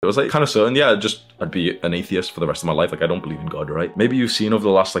It was like kind of certain, yeah, I'd be an atheist for the rest of my life. Like, I don't believe in God, right? Maybe you've seen over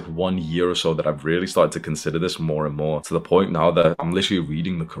the last like 1 year or so that I've really started to consider this more and more, to the point now that I'm literally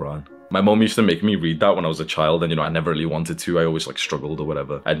reading the Quran. My mom used to make me read that when I was a child, and I never really wanted to. I always like struggled or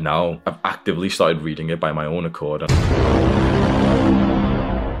whatever. And now I've actively started reading it by my own accord.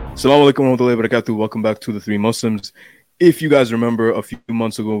 Assalamu alaikum warahmatullahi wabarakatuh. Welcome back to The Three Muslims. If you guys remember, a few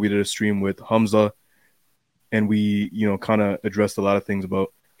months ago we did a stream with Hamza, and we, kind of addressed a lot of things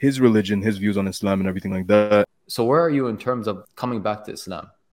about his religion, his views on Islam and everything like that. So where are you in terms of coming back to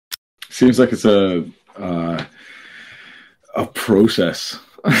Islam? Seems like it's a process.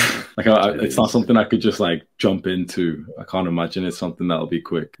 It's not something I could just like jump into. I can't imagine it's something that'll be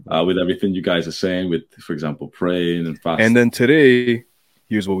quick. With everything you guys are saying, with, for example, praying and fasting. And then today,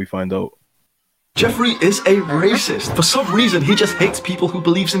 here's what we find out. Jeffrey is a racist. For some reason, he just hates people who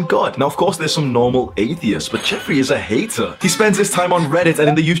believes in God. Now, of course, there's some normal atheists, but Jeffrey is a hater. He spends his time on Reddit and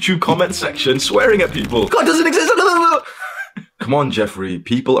in the YouTube comment section swearing at people. God doesn't exist. Come on, Jeffrey.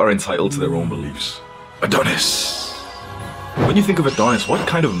 People are entitled to their own beliefs. Adonis. When you think of Adonis, what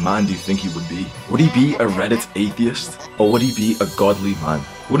kind of man do you think he would be? Would he be a Reddit atheist? Or would he be a godly man?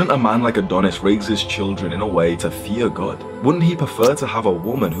 Wouldn't a man like Adonis raise his children in a way to fear God? Wouldn't he prefer to have a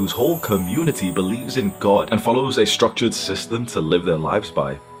woman whose whole community believes in God and follows a structured system to live their lives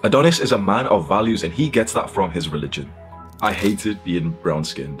by? Adonis is a man of values, and he gets that from his religion. I hated being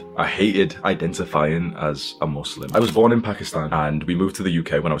brown-skinned. I hated identifying as a Muslim. I was born in Pakistan, and we moved to the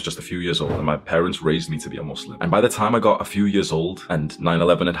UK when I was just a few years old, and my parents raised me to be a Muslim. And by the time I got a few years old and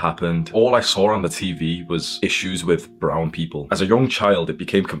 9/11 had happened, all I saw on the TV was issues with brown people. As a young child, it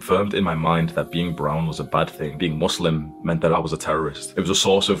became confirmed in my mind that being brown was a bad thing. Being Muslim meant that I was a terrorist. It was a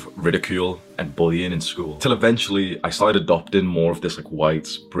source of ridicule and bullying in school. Till eventually, I started adopting more of this like white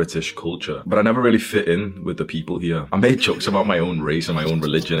British culture. But I never really fit in with the people here. I made jokes about my own race and my own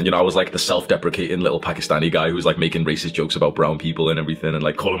religion, and I was like the self-deprecating little Pakistani guy who was like making racist jokes about brown people and everything, and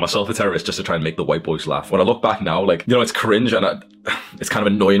like calling myself a terrorist just to try and make the white boys laugh. When I look back now, like, it's cringe, and it's kind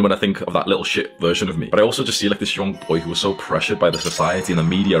of annoying when I think of that little shit version of me. But I also just see like this young boy who was so pressured by the society and the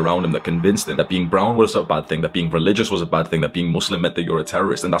media around him that convinced him that being brown was a bad thing, that being religious was a bad thing, that being Muslim meant that you're a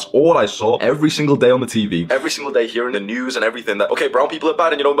terrorist. And that's all I saw every single day on the TV, every single day hearing the news and everything, that okay, brown people are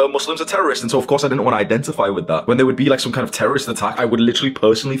bad, and Muslims are terrorists. And so of course I didn't want to identify with that. When there would be like some kind of terrorist attack, I would literally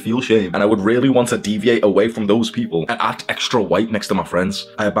personally feel shame, and I would really want to deviate away from those people and act extra white next to my friends.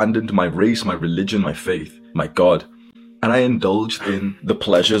 I abandoned my race, my religion, my faith, my God, and I indulged in the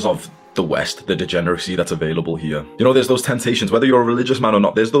pleasures of the West, the degeneracy that's available here. There's those temptations, whether you're a religious man or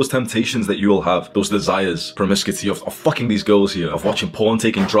not, there's those temptations that you'll have, those desires, promiscuity, of fucking these girls here, of watching porn,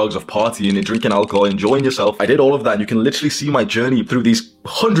 taking drugs, of partying and drinking alcohol, enjoying yourself. I did all of that, and you can literally see my journey through these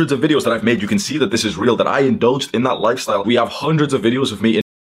hundreds of videos that I've made. You can see that this is real, that I indulged in that lifestyle. We have hundreds of videos of me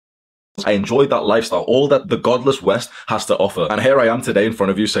I enjoyed that lifestyle, all that the godless West has to offer. And here I am today in front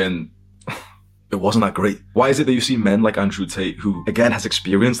of you saying, it wasn't that great. Why is it that you see men like Andrew Tate, who again has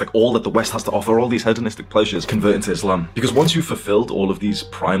experienced like all that the West has to offer, all these hedonistic pleasures, convert into Islam? Because once you've fulfilled all of these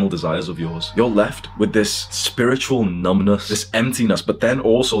primal desires of yours, you're left with this spiritual numbness, this emptiness, but then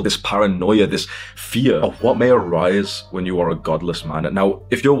also this paranoia, this fear of what may arise when you are a godless man. And now,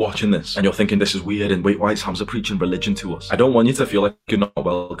 if you're watching this and you're thinking this is weird, and wait, why is Hamza preaching religion to us? I don't want you to feel like you're not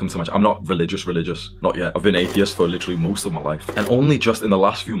welcome to my channel. I'm not religious, not yet. I've been atheist for literally most of my life. And only just in the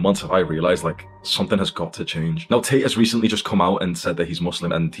last few months have I realized like something has got to change. Now, Tate has recently just come out and said that he's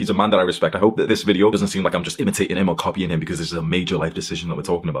Muslim, and he's a man that I respect. I hope that this video doesn't seem like I'm just imitating him or copying him, because this is a major life decision that we're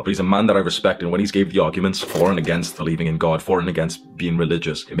talking about. But he's a man that I respect, and when he's gave the arguments for and against believing in God, for and against being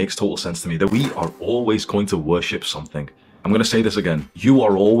religious, it makes total sense to me that we are always going to worship something. I'm going to say this again. You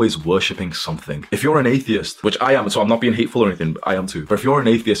are always worshipping something. If you're an atheist, which I am, so I'm not being hateful or anything, but I am too. But if you're an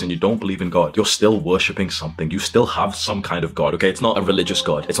atheist and you don't believe in God, you're still worshipping something. You still have some kind of God, okay? It's not a religious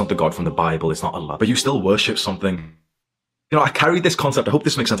God. It's not the God from the Bible. It's not Allah. But you still worship something. I carried this concept. I hope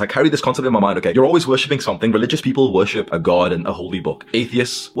this makes sense. I carried this concept in my mind, okay? You're always worshipping something. Religious people worship a God and a holy book.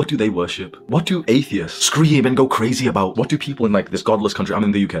 Atheists, what do they worship? What do atheists scream and go crazy about? What do people in like this godless country, I'm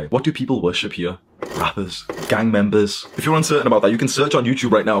in the UK, what do people worship here? Rappers, gang members. If you're uncertain about that, you can search on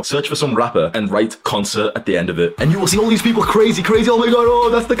YouTube right now. Search for some rapper and write concert at the end of it. And you will see all these people crazy. Oh my God, oh,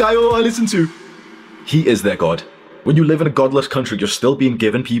 that's the guy, oh, I listen to. He is their God. When you live in a godless country, you're still being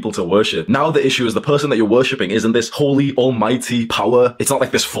given people to worship. Now the issue is the person that you're worshipping isn't this holy, almighty power. It's not like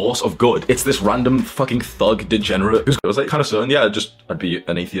this force of good. It's this random fucking thug degenerate who's, I was like kind of certain, yeah, I'd be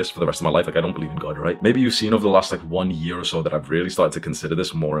an atheist for the rest of my life. Like, I don't believe in God, right? Maybe you've seen over the last like 1 year or so that I've really started to consider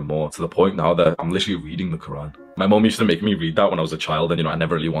this more and more, to the point now that I'm literally reading the Quran. My mom used to make me read that when I was a child, and I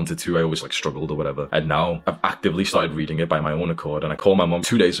never really wanted to. I always struggled or whatever. And now I've actively started reading it by my own accord. And I called my mom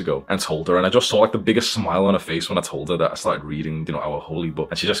 2 days ago and told her, and I just saw the biggest smile on her face when I told her that I started reading, our holy book.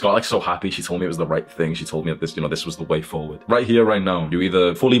 And she just got so happy. She told me it was the right thing. She told me that this, this was the way forward. Right here, right now, you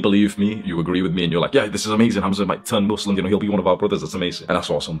either fully believe me, you agree with me, and you're like, yeah, this is amazing. Hamza might turn Muslim. He'll be one of our brothers. That's amazing, and that's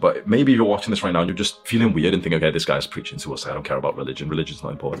awesome. But maybe you're watching this right now and you're just feeling weird and thinking, okay, this guy's preaching to us. I don't care about religion. Religion's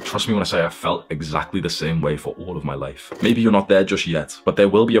not important. Trust me when I say I felt exactly the same way for all of my life. Maybe you're not there just yet, but there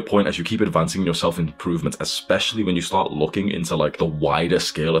will be a point as you keep advancing your self-improvement, especially when you start looking into the wider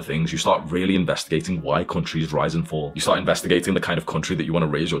scale of things. You start really investigating why countries rise and fall. You start investigating the kind of country that you want to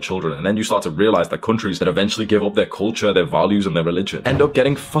raise your children, and then you start to realize that countries that eventually give up their culture, their values, and their religion end up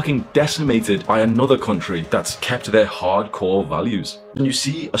getting fucking decimated by another country that's kept their hardcore values. And you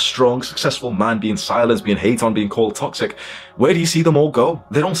see a strong, successful man being silenced, being hated on, being called toxic. Where do you see them all go?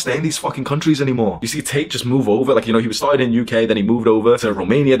 They don't stay in these fucking countries anymore. You see Tate just move over. He was started in UK, then he moved over to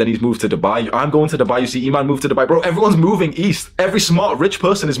Romania, then he's moved to Dubai. I'm going to Dubai. You see Iman move to Dubai. Bro, everyone's moving east. Every smart, rich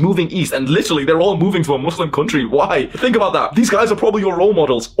person is moving east. And literally, they're all moving to a Muslim country. Why? Think about that. These guys are probably your role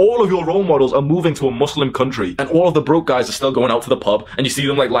models. All of your role models are moving to a Muslim country. And all of the broke guys are still going out to the pub. And you see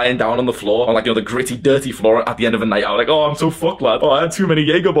them lying down on the floor, on the gritty, dirty floor at the end of a night out. Oh, I'm so fucked, lad. Oh, I had too many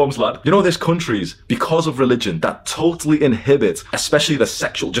Jaeger bombs, lad. There's countries, because of religion, that totally inhibit, especially the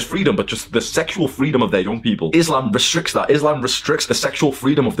sexual, just freedom, but just the sexual freedom of their young people. Islam restricts that. Islam restricts the sexual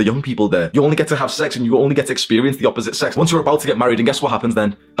freedom of the young people there. You only get to have sex and you only get to experience the opposite sex once you're about to get married. And guess what happens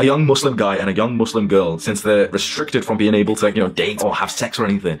then? A young Muslim guy and a young Muslim girl, since they're restricted from being able to, date or have sex or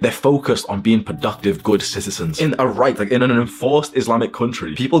anything, they're focused on being productive, good citizens. In a right, in an enforced Islamic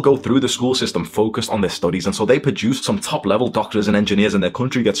country, people go through the school system focused on their studies, and so they produce some top-level doctors and engineers, and their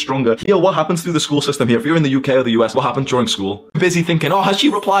country gets stronger. What happens through the school system here? If you're in the UK or the US, what happens during school? Busy thinking, oh, has she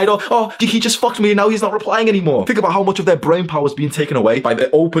replied? Oh, he just fucked me and now he's not replying anymore. Think about how much of their brain power is being taken away by the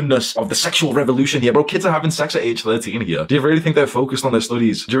openness of the sexual revolution here. Bro, kids are having sex at age 13 here. Do you really think they're focused on their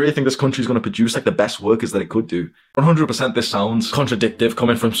studies? Do you really think this country is going to produce the best workers that it could do? 100% this sounds contradictive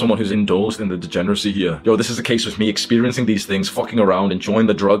coming from someone who's indulged in the degeneracy here. This is a case of me experiencing these things, fucking around, enjoying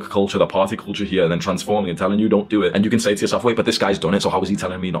the drug culture, the party culture here, and then transforming and telling you don't do it. And you can say to yourself, wait, but this guy's done it, so how is he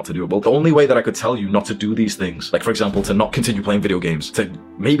telling me not to do it? Well, the only way that I could tell you not to do these things, for example, to not continue playing video games, to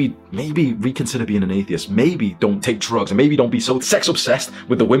maybe reconsider being an atheist, maybe don't take drugs, and maybe don't be so sex obsessed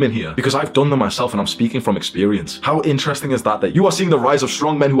with the women here, because I've done them myself and I'm speaking from experience. How interesting is that you are seeing the rise of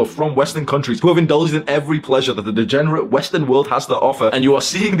strong men who are from Western countries, who have indulged in every pleasure that the degenerate Western world has to offer, and you are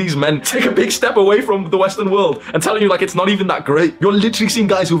seeing these men take a big step away from the Western world and telling you it's not even that great. You're literally seeing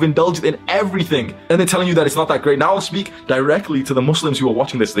guys who've indulged in everything, and they're telling you that it's not that great. Now I'll speak directly to the Muslims who are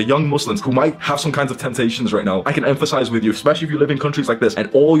watching this, the young Muslims who might have some kinds of temptations right now. I can emphasize with you, especially if you live in countries like this, and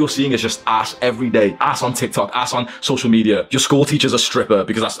all you're seeing is just ass every day. Ass on TikTok, ass on social media. Your school teacher's a stripper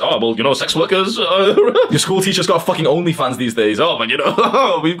because that's, sex workers. Your school teacher's got a fucking OnlyFans these days. Oh, man,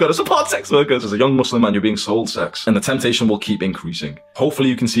 we've got to support sex workers. As a young Muslim man, you're being sold sex, and the temptation will keep increasing. Hopefully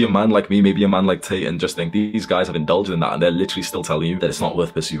you can see a man like me, maybe a man like Tate, and just think these guys have indulged in that, and they're literally still telling you that it's not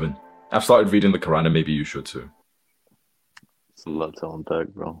worth pursuing. I've started reading the Quran, and maybe you should too. It's a lot to unpack,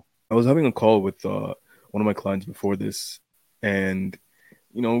 bro. I was having a call with one of my clients before this, and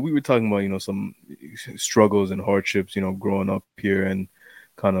we were talking about some struggles and hardships, growing up here and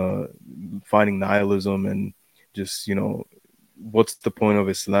kind of finding nihilism and just what's the point of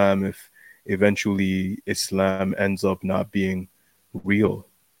Islam if eventually Islam ends up not being real?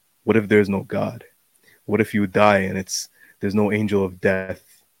 What if there's no God? What if you die and there's no angel of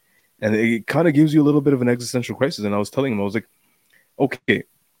death? And it kind of gives you a little bit of an existential crisis. And I was telling him, I was like, okay.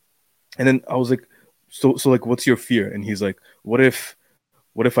 And then I was like, so what's your fear? And he's like, what if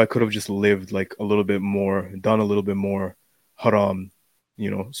I could have just lived a little bit more, done a little bit more haram,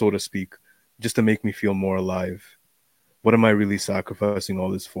 so to speak, just to make me feel more alive? What am I really sacrificing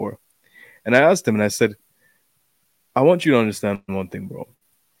all this for? And I asked him, and I said, I want you to understand one thing, bro.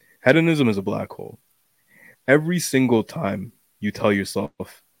 Hedonism is a black hole. Every single time you tell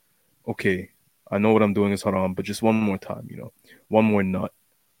yourself, okay, I know what I'm doing is haram, but just one more time, one more nut,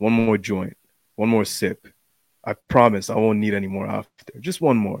 one more joint, one more sip. I promise I won't need any more after. Just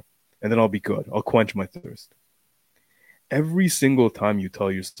one more, and then I'll be good. I'll quench my thirst. Every single time you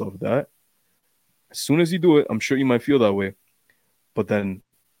tell yourself that, as soon as you do it, I'm sure you might feel that way, but then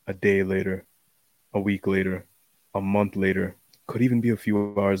a day later, a week later, a month later, could even be a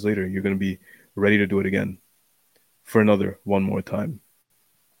few hours later, you're going to be ready to do it again for another one more time.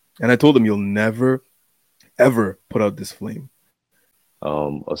 And I told him, you'll never, ever put out this flame.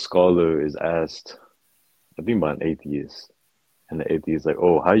 A scholar is asked, I think by an atheist, and the atheist is like,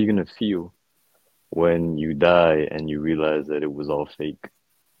 oh, how are you going to feel when you die and you realize that it was all fake,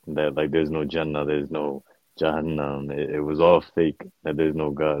 that like there's no Jannah, there's no Jahannam, it was all fake, that there's no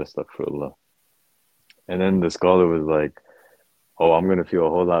God, astaghfirullah. And then the scholar was like, oh, I'm gonna feel a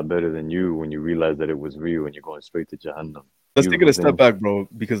whole lot better than you when you realize that it was real and you're going straight to Jahannam. Let's You take it a step then, back, bro,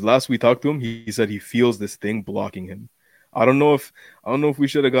 because last we talked to him, he said he feels this thing blocking him. I don't know if we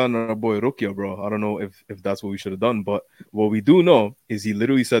should have gotten our boy Rukia, bro. I don't know if that's what we should have done, but what we do know is he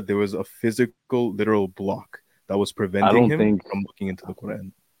literally said there was a physical, literal block that was I preventing don't him think, from looking into the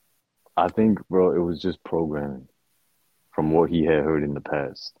Quran. I think, bro, it was just programming from what he had heard in the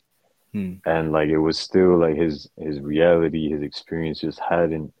past. Hmm. And like it was still like his reality, his experience just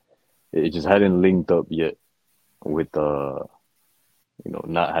hadn't linked up yet with not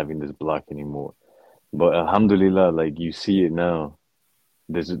having this block anymore. But alhamdulillah, like you see it now,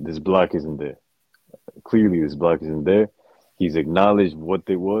 this block isn't there. Clearly this block isn't there. He's acknowledged what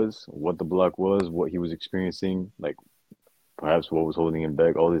it was, what the block was, what he was experiencing, like perhaps what was holding him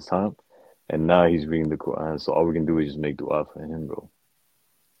back all this time. And now he's reading the Quran. So all we can do is just make dua for him, bro.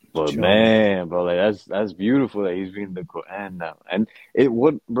 But Sure. man, bro, like that's beautiful that he's reading the Quran now. And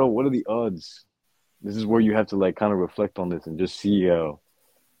what are the odds? This is where you have to like kind of reflect on this and just see how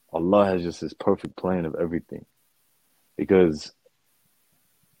Allah has just this perfect plan of everything. Because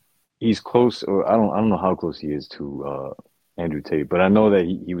he's close, or I don't know how close he is to Andrew Tate, but I know that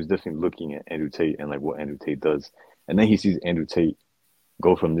he was definitely looking at Andrew Tate and like what Andrew Tate does. And then he sees Andrew Tate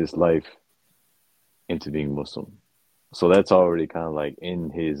go from this life into being Muslim. So that's already kind of like in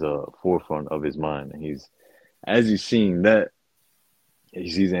his forefront of his mind. And as he's seeing that, he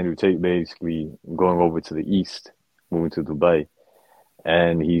sees Andrew Tate basically going over to the east, moving to Dubai.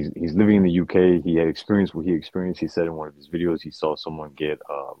 And he's living in the UK. He had experienced what he experienced. He said in one of his videos he saw someone get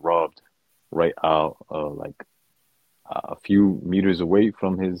robbed right out like a few meters away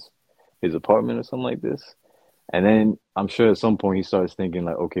from his apartment or something like this. And then I'm sure at some point he starts thinking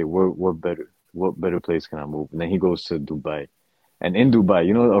like, okay, what better place can I move? And then he goes to Dubai. And in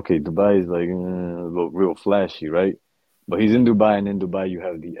Dubai, okay, Dubai is like real flashy, right? But he's in Dubai, and in Dubai you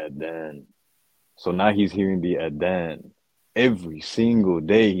have the Adhan. So now he's hearing the Adhan. Every single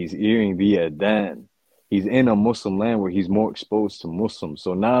day he's hearing the Adhan. He's in a Muslim land where he's more exposed to Muslims.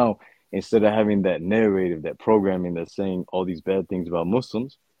 So now instead of having that narrative, that programming that's saying all these bad things about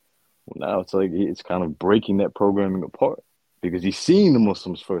Muslims, well, now it's like it's kind of breaking that programming apart because he's seeing the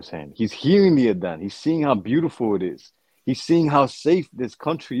Muslims firsthand. He's hearing the Adhan. He's seeing how beautiful it is. He's seeing how safe this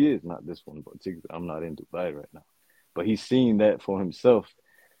country is. Not this one, but I'm not in Dubai right now. But he's seeing that for himself.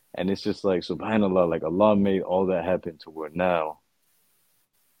 And it's just like, subhanAllah, like Allah made all that happen to where now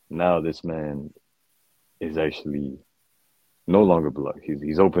this man is actually no longer blocked.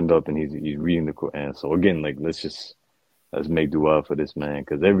 He's opened up and he's reading the Quran. So again, like let's make dua for this man,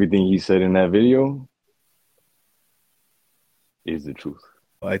 because everything he said in that video is the truth.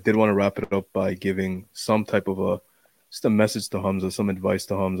 I did want to wrap it up by giving some type of just a message to Hamza, some advice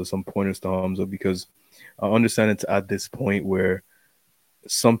to Hamza, some pointers to Hamza, because I understand it's at this point where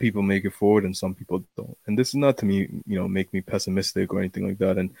some people make it forward and some people don't. And this is not to me, make me pessimistic or anything like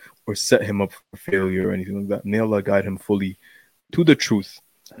that, or set him up for failure or anything like that. May Allah guide him fully to the truth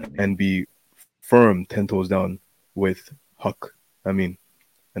and be firm, 10 toes down with haqq. And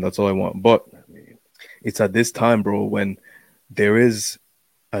that's all I want. But it's at this time, bro, when there is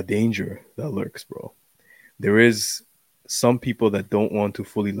a danger that lurks, bro. There is some people that don't want to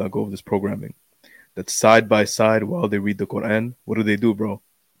fully let go of this programming. That side by side while they read the Quran, what do, bro?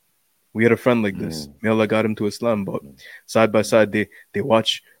 We had a friend like this. May Allah guide him to Islam, but side by side they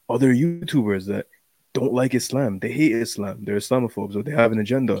watch other YouTubers that don't like Islam. They hate Islam. They're Islamophobes, or they have an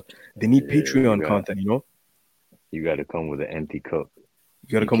agenda. They need Patreon content, You got to come with an empty cup.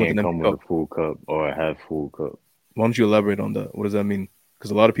 You got to come with an empty cup. With a full cup or a half full cup. Why don't you elaborate on that? What does that mean?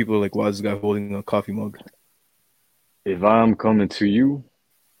 Because a lot of people are like, why is this guy holding a coffee mug? If I'm coming to you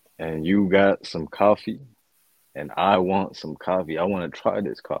and you got some coffee and I want some coffee, I want to try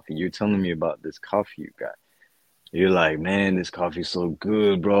this coffee. You're telling me about this coffee you got. You're like, man, this coffee's so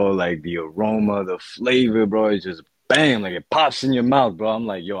good, bro. Like the aroma, the flavor, bro, it's just bam, like it pops in your mouth, bro. I'm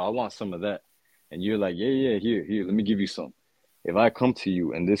like, yo, I want some of that. And you're like, yeah, here, let me give you some. If I come to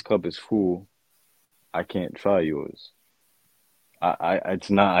you and this cup is full, I can't try yours. I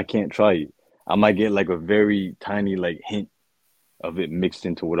can't try it. I might get like a very tiny like hint of it mixed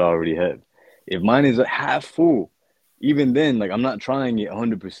into what I already have. If mine is a half full, even then, like I'm not trying it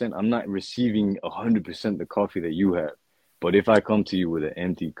 100%. I'm not receiving 100% the coffee that you have. But if I come to you with an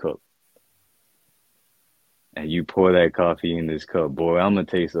empty cup and you pour that coffee in this cup, boy, I'm gonna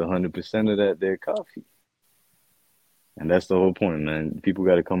taste 100% of that there coffee. And that's the whole point, man. People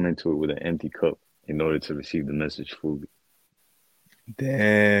got to come into it with an empty cup in order to receive the message fully.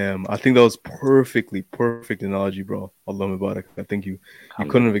 Damn, I think that was perfect analogy, bro. Allah Mubarak. I think you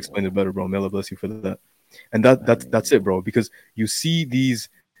couldn't have explained it better, bro. May Allah bless you for that. And that's it, bro. Because you see these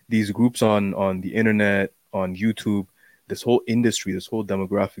groups on the internet, on YouTube, this whole industry, this whole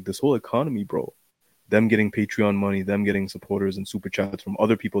demographic, this whole economy, bro. Them getting Patreon money, them getting supporters and super chats from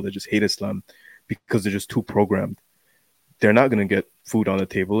other people that just hate Islam because they're just too programmed. They're not gonna get food on the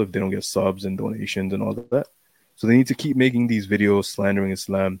table if they don't get subs and donations and all of that. So they need to keep making these videos slandering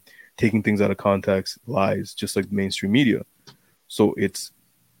Islam, taking things out of context, lies, just like mainstream media. So it's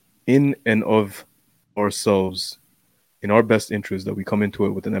in and of ourselves, in our best interest, that we come into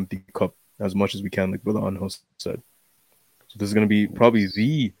it with an empty cup as much as we can, like Brother Anhel said. So this is going to be probably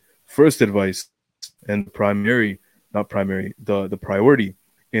the first advice and the priority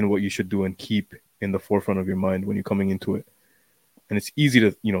in what you should do and keep in the forefront of your mind when you're coming into it. And it's easy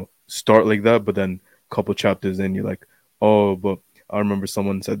to, start like that, but then a couple chapters in, you're like, oh, but I remember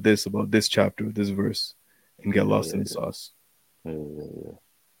someone said this about this chapter, this verse, and get lost in the sauce.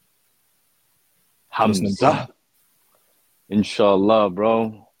 Hamza. Inshallah,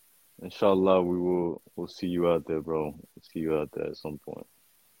 bro. Inshallah, we'll see you out there, bro. We'll see you out there at some point.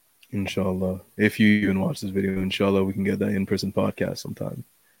 Inshallah. If you even watch this video, inshallah, we can get that in-person podcast sometime.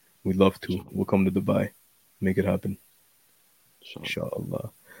 We'd love to. We'll come to Dubai. Make it happen.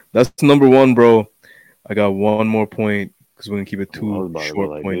 Inshallah. That's number one, bro. I got one more point because we're going to keep it two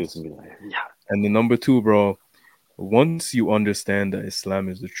short points. And the number two, bro, once you understand that Islam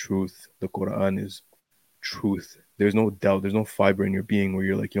is the truth, the Quran is truth, there's no doubt, there's no fiber in your being where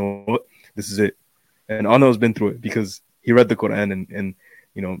you're like, you know what, this is it. And Anna's been through it because he read the Quran and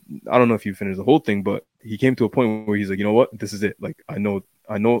I don't know if you finished the whole thing, but he came to a point where he's like, you know what, this is it. Like, I know,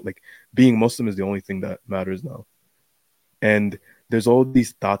 like, being Muslim is the only thing that matters now. And there's all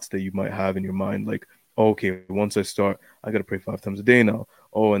these thoughts that you might have in your mind, like, oh, okay, once I start, I got to pray 5 times a day now.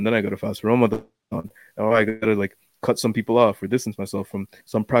 Oh, and then I got to fast for Ramadan. Oh, I got to, like, cut some people off or distance myself from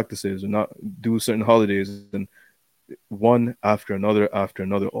some practices or not do certain holidays. And one after another,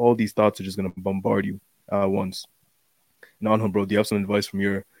 all these thoughts are just going to bombard you once. Now, bro, do you have some advice from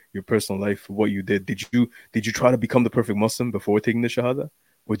your personal life for what you did? Did you try to become the perfect Muslim before taking the Shahada?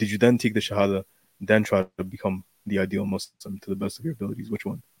 Or did you then take the Shahada, then try to become the ideal Muslim to the best of your abilities? Which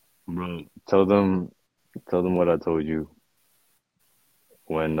one? Bro, tell them what I told you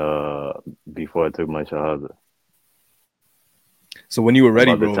when before I took my Shahada. So when you were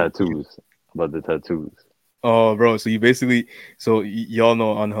ready, about bro. About the tattoos. Oh, bro. So you basically, y'all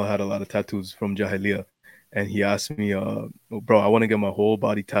know Anhel had a lot of tattoos from Jahiliyyah. And he asked me, bro, I want to get my whole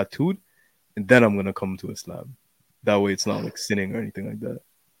body tattooed, and then I'm going to come to Islam. That way it's not like sinning or anything like that.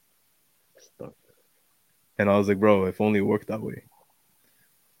 And I was like, bro, if only it worked that way.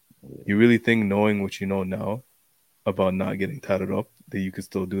 You really think knowing what you know now about not getting tatted up, that you could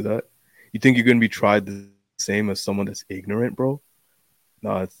still do that? You think you're going to be tried the same as someone that's ignorant, bro?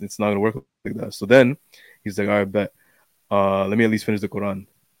 No, it's not going to work like that. So then he's like, all right, bet. Let me at least finish the Quran.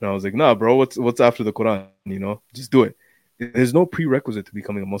 And I was like, nah, bro, what's after the Quran? Just do it. There's no prerequisite to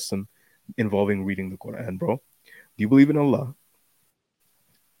becoming a Muslim involving reading the Quran, bro. Do you believe in Allah?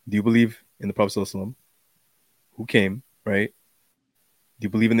 Do you believe in the Prophet ﷺ, who came, right? Do you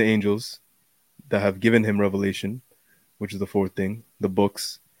believe in the angels that have given him revelation, which is the fourth thing, the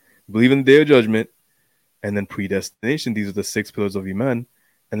books? Believe in the Day of Judgment, and then predestination. These are the 6 pillars of Iman.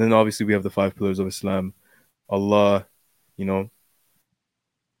 And then obviously we have the 5 pillars of Islam. Allah,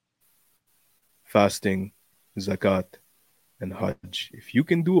 fasting, zakat, and hajj. If you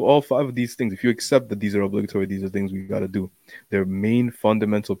can do all 5 of these things, if you accept that these are obligatory, these are things we got to do, they're main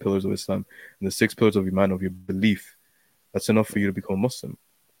fundamental pillars of Islam and the 6 pillars of Iman, of your belief, that's enough for you to become a Muslim.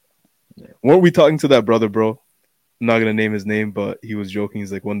 Weren't we talking to that brother, bro? I'm not going to name his name, but he was joking.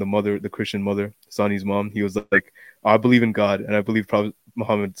 He's like, when the Christian mother, Sani's mom, he was like, I believe in God and I believe Prophet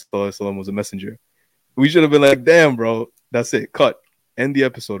Muhammad ﷺ was a messenger. We should have been like, damn, bro, that's it, cut. End the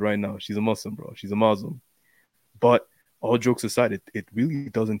episode right now. She's a Muslim, bro. She's a Muslim. But all jokes aside, it really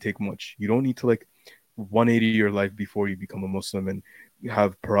doesn't take much. You don't need to 180 your life before you become a Muslim and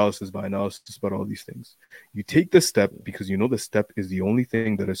have paralysis by analysis about all these things. You take the step because you know the step is the only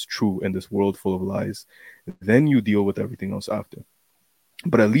thing that is true in this world full of lies. Then you deal with everything else after.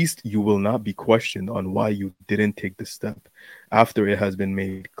 But at least you will not be questioned on why you didn't take the step after it has been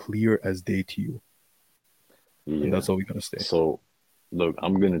made clear as day to you. Yeah. And that's all we gotta say. So, look,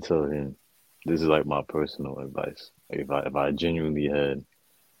 I'm gonna tell him. This is my personal advice. If I genuinely had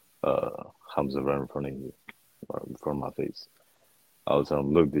Hamza right in front of you, or in front of my face, I would tell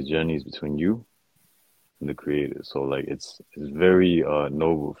him, look, the journey is between you the Creator. So like it's very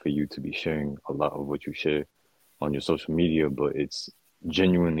noble for you to be sharing a lot of what you share on your social media, but it's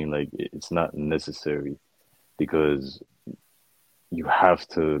genuinely like it's not necessary, because you have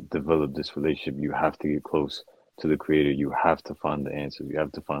to develop this relationship. You have to get close to the Creator. You have to find the answers. You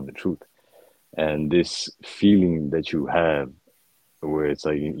have to find the truth. And this feeling that you have, where it's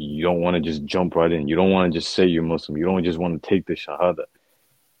like you don't want to just jump right in. You don't want to just say you're Muslim. You don't just want to take the Shahada.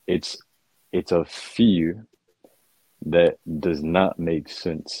 It's a fear that does not make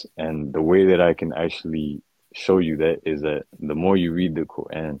sense. And the way that I can actually show you that is that the more you read the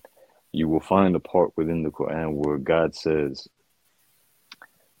Quran, you will find a part within the Quran where God says,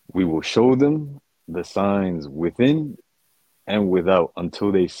 we will show them the signs within and without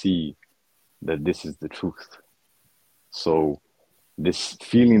until they see that this is the truth. So this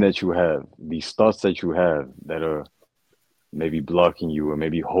feeling that you have, these thoughts that you have that are maybe blocking you or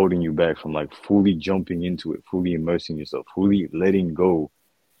maybe holding you back from like fully jumping into it, fully immersing yourself, fully letting go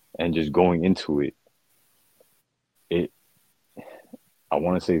and just going into it, I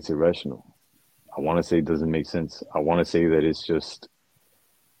want to say it's irrational. I want to say it doesn't make sense. I want to say that it's just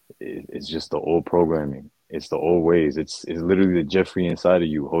the old programming. It's the old ways. It's literally the Jeffrey inside of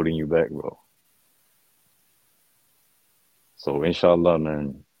you holding you back, bro. So inshallah,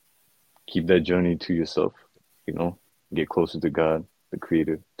 man, keep that journey to yourself, get closer to God, the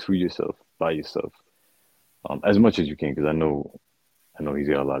Creator, through yourself, by yourself, as much as you can, because I know he's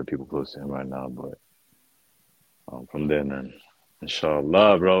got a lot of people close to him right now, but from there, man,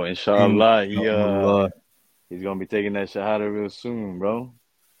 inshallah, bro, inshallah, he's going to be taking that Shahada real soon, bro.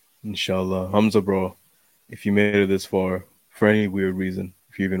 Inshallah. Hamza, bro, if you made it this far, for any weird reason,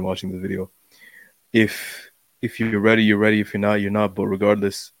 if you're even watching the video, if you're ready, you're ready. If you're not, you're not. But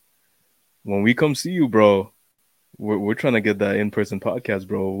regardless, when we come see you, bro, we're trying to get that in-person podcast,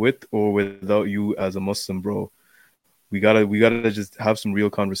 bro, with or without you as a Muslim, bro. We gotta just have some real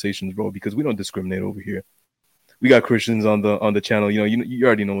conversations, bro, because we don't discriminate over here. We got Christians on the channel. You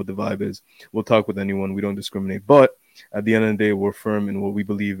already know what the vibe is. We'll talk with anyone. We don't discriminate. But at the end of the day, we're firm in what we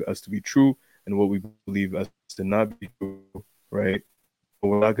believe as to be true and what we believe as to not be true, right? But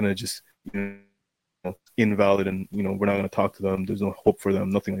we're not gonna just invalid and we're not going to talk to them. There's no hope for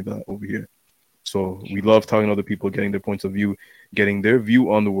them, nothing like that over here. So we love talking to other people, getting their points of view, getting their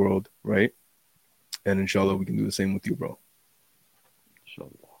view on the world, right? And inshallah we can do the same with you, bro.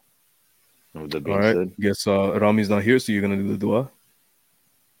 Inshallah. All right, said, guess Rami's not here, so you're going to do the dua?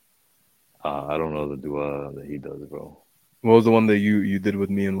 I don't know the dua that he does, bro. What was the one that you did with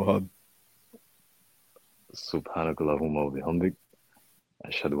me and Wahab? Subhanakallahumma wa bihamdik,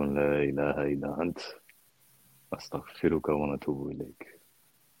 ashhadu an la ilaha illa ant, astaghfiruka wa atubu ilayk.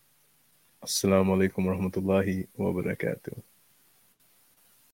 Assalamu alaikum wa rahmatullahi wa barakatuh.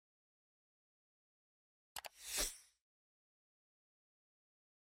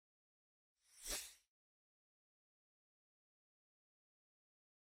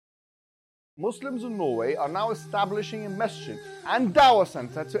 Muslims in Norway are now establishing a masjid and dawah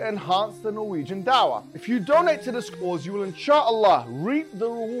center to enhance the Norwegian dawah. If you donate to this cause, you will inshallah reap the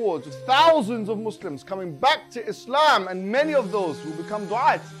rewards of thousands of Muslims coming back to Islam, and many of those will become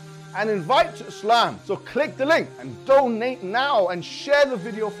du'at and invite to Islam. So click the link and donate now and share the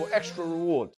video for extra reward.